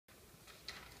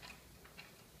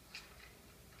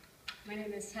My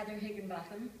name is Heather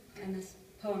Higinbotham, and this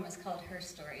poem is called Her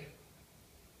Story.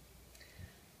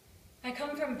 I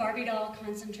come from Barbie doll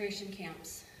concentration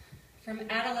camps, from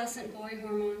adolescent boy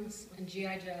hormones and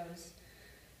GI Joes,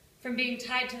 from being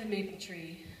tied to the maple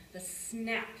tree, the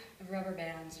snap of rubber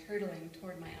bands hurtling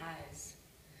toward my eyes.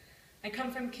 I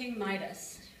come from King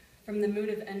Midas, from the mood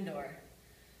of Endor.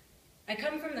 I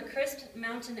come from the crisp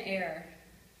mountain air,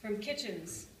 from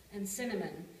kitchens and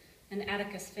cinnamon and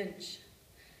Atticus Finch.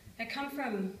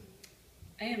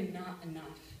 I am not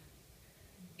enough.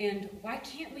 And why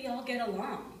can't we all get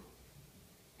along?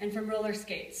 And from roller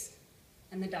skates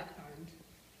and the duck pond.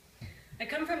 I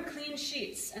come from clean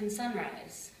sheets and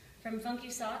sunrise, from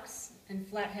funky socks and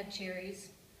flathead cherries.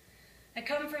 I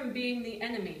come from being the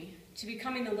enemy to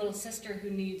becoming the little sister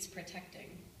who needs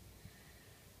protecting.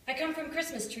 I come from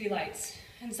Christmas tree lights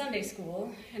and Sunday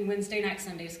school and Wednesday night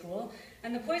Sunday school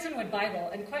and the Poisonwood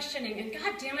Bible and questioning, and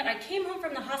God damn it, I came home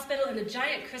from the hospital in a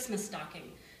giant Christmas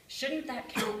stocking. Shouldn't that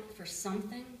count for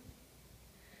something?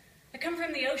 I come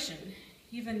from the ocean,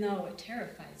 even though it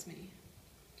terrifies me.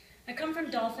 I come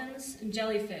from dolphins and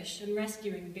jellyfish and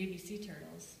rescuing baby sea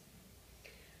turtles.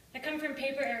 I come from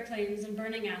paper airplanes and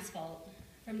burning asphalt,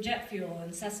 from jet fuel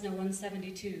and Cessna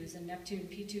 172s and Neptune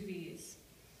P2Bs.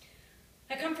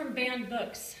 I come from banned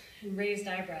books and raised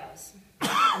eyebrows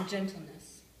and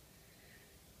gentleness.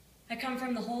 I come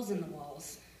from the holes in the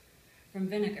walls, from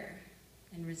vinegar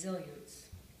and resilience.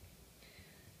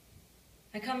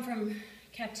 I come from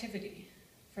captivity,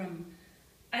 from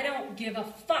I don't give a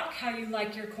fuck how you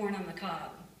like your corn on the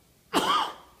cob,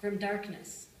 from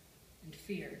darkness and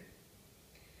fear.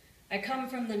 I come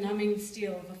from the numbing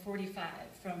steel of a 45,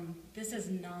 from this is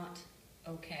not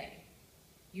okay.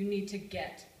 You need to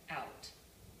get out.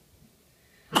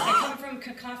 I come from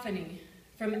cacophony,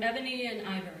 from ebony and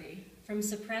ivory, from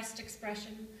suppressed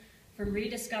expression, from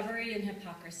rediscovery and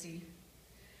hypocrisy.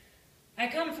 I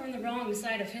come from the wrong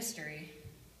side of history,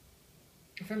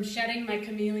 from shedding my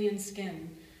chameleon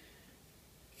skin,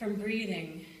 from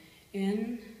breathing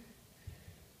in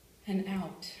and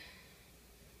out.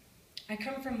 I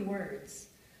come from words,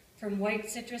 from white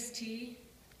citrus tea,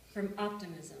 from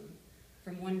optimism,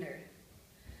 from wonder.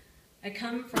 I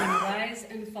come from the rise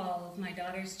and fall of my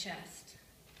daughter's chest,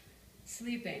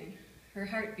 sleeping, her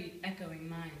heartbeat echoing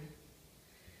mine.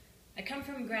 I come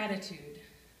from gratitude,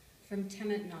 from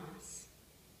Temet Nos.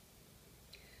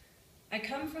 I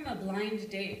come from a blind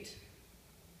date,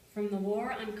 from the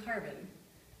war on carbon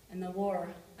and the war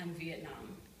on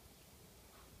Vietnam.